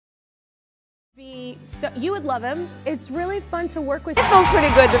You would love him. It's really fun to work with. It feels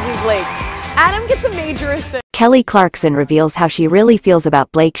pretty good to be Blake. Adam gets a major assist. Kelly Clarkson reveals how she really feels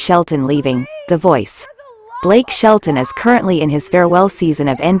about Blake Shelton leaving The Voice. Blake Shelton is currently in his farewell season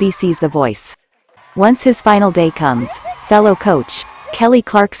of NBC's The Voice. Once his final day comes, fellow coach Kelly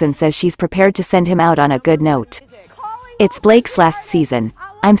Clarkson says she's prepared to send him out on a good note. "It's Blake's last season.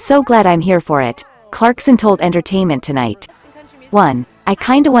 I'm so glad I'm here for it," Clarkson told Entertainment Tonight. 1. "I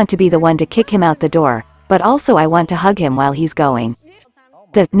kinda want to be the one to kick him out the door, but also I want to hug him while he's going."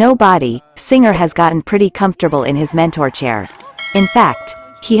 The Nobody singer has gotten pretty comfortable in his mentor chair. In fact,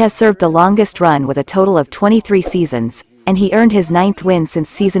 he has served the longest run with a total of 23 seasons, and he earned his 9th win since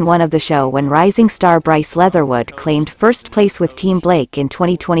season 1 of the show when rising star Bryce Leatherwood claimed first place with Team Blake in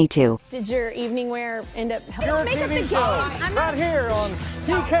 2022. Did your evening wear end up helping? Your TV show, right here on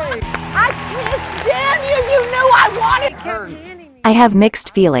TK. I can't stand you. You knew I wanted her. "I have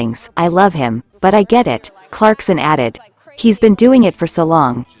mixed feelings. I love him, but I get it," Clarkson added. "He's been doing it for so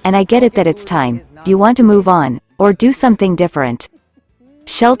long, and I get it that it's time. Do you want to move on, or do something different?"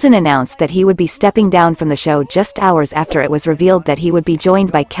 Shelton announced that he would be stepping down from the show just hours after it was revealed that he would be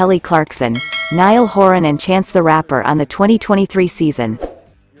joined by Kelly Clarkson, Niall Horan and Chance the Rapper on the 2023 season.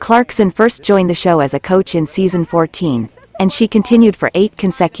 Clarkson first joined the show as a coach in season 14, and she continued for 8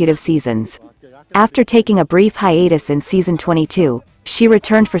 consecutive seasons. After taking a brief hiatus in season 22, she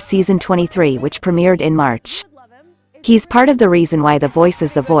returned for season 23, which premiered in March. He's part of the reason why The Voice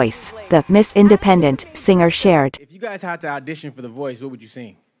is The Voice, the Miss Independent singer shared. "If you guys had to audition for The Voice, what would you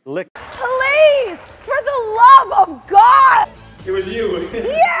sing?" Lick. Please, for the love of God. It was you.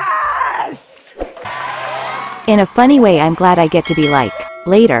 Yes. "In a funny way, I'm glad I get to be like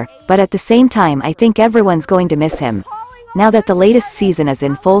later, but at the same time I think everyone's going to miss him." Now that the latest season is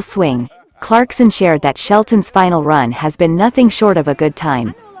in full swing, Clarkson shared that Shelton's final run has been nothing short of a good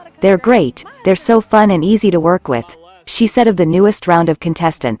time. "They're great, they're so fun and easy to work with," she said of the newest round of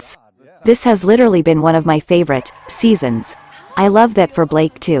contestants. "This has literally been one of my favorite seasons. I love that for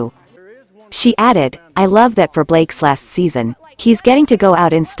Blake too." She added, "I love that for Blake's last season. He's getting to go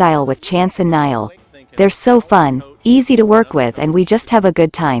out in style with Chance and Niall. They're so fun, easy to work with, and we just have a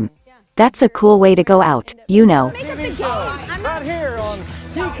good time. That's a cool way to go out, you know." TV show, right here on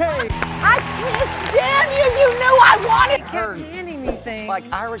TK. I can't stand you. You knew I wanted her. Like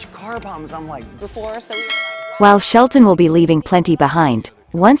Irish car bombs, I'm like, Before, so we were like, While Shelton will be leaving plenty behind,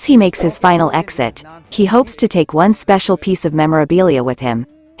 once he makes his final exit, he hopes to take one special piece of memorabilia with him,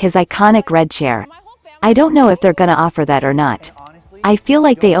 his iconic red chair. "I don't know if they're gonna offer that or not. I feel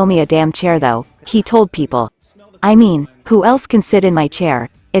like they owe me a damn chair though," he told People. "I mean, who else can sit in my chair?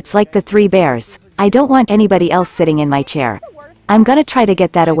 It's like the Three Bears. I don't want anybody else sitting in my chair. I'm gonna try to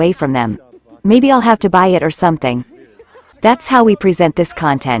get that away from them. Maybe I'll have to buy it or something." That's how we present this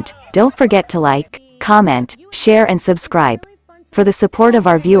content. Don't forget to like, comment, share and subscribe. For the support of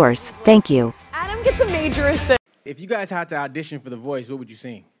our viewers, thank you. Adam gets a major assist. "If you guys had to audition for The Voice, what would you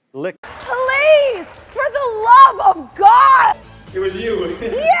sing?" Lick. Please,